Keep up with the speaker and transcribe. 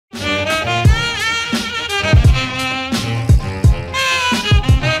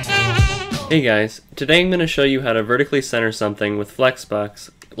Hey guys, today I'm going to show you how to vertically center something with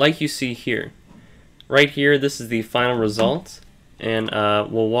Flexbox like you see here. Right here, this is the final result, and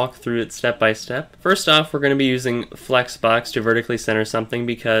we'll walk through it step by step. First off, we're going to be using Flexbox to vertically center something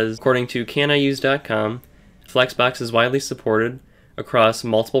because according to caniuse.com, Flexbox is widely supported across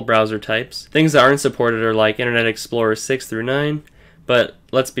multiple browser types. Things that aren't supported are like Internet Explorer 6 through 9, but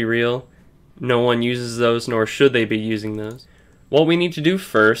let's be real, no one uses those, nor should they be using those. What we need to do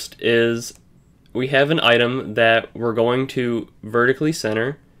first is we have an item that we're going to vertically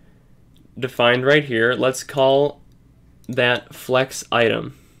center, defined right here. Let's call that flex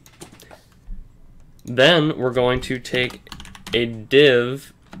item. Then we're going to take a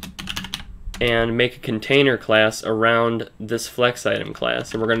div and make a container class around this flex item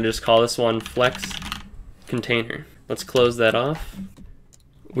class, and we're going to just call this one flex container. Let's close that off.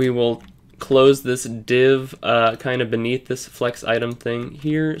 We will close this div kind of beneath this flex item thing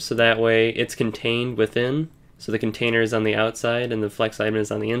here, so that way it's contained within, so the container is on the outside and the flex item is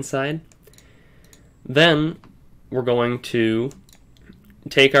on the inside. Then we're going to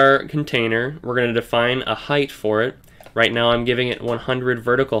take our container, we're going to define a height for it. Right now I'm giving it 100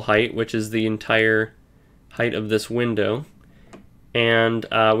 vertical height, which is the entire height of this window, and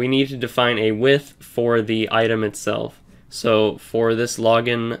we need to define a width for the item itself. So for this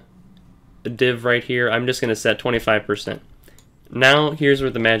login div right here, I'm just going to set 25%. Now here's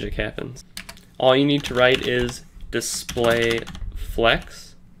where the magic happens. All you need to write is display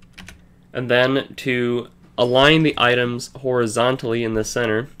flex, and then to align the items horizontally in the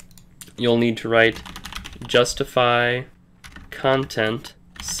center, you'll need to write justify content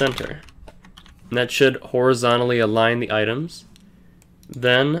center, and that should horizontally align the items.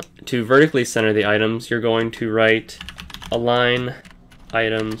 Then to vertically center the items, you're going to write align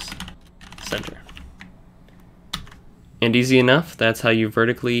items center. And easy enough, that's how you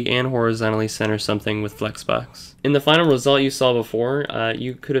vertically and horizontally center something with Flexbox. In the final result you saw before,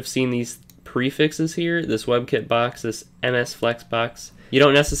 you could have seen these prefixes here, this WebKit box, this MS Flexbox. You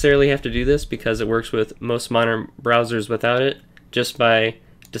don't necessarily have to do this because it works with most modern browsers without it, just by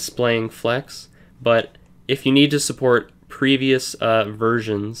displaying Flex. But if you need to support previous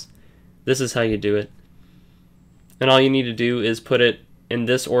versions, this is how you do it. And all you need to do is put it in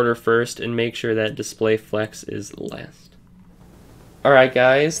this order first and make sure that display flex is last. Alright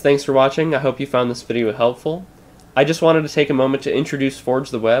guys, thanks for watching. I hope you found this video helpful. I just wanted to take a moment to introduce Forge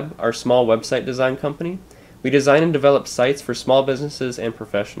the Web, our small website design company. We design and develop sites for small businesses and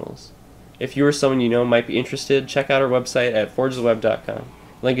professionals. If you or someone you know might be interested, check out our website at forgetheweb.com.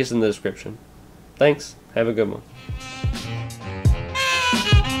 Link is in the description. Thanks, have a good one.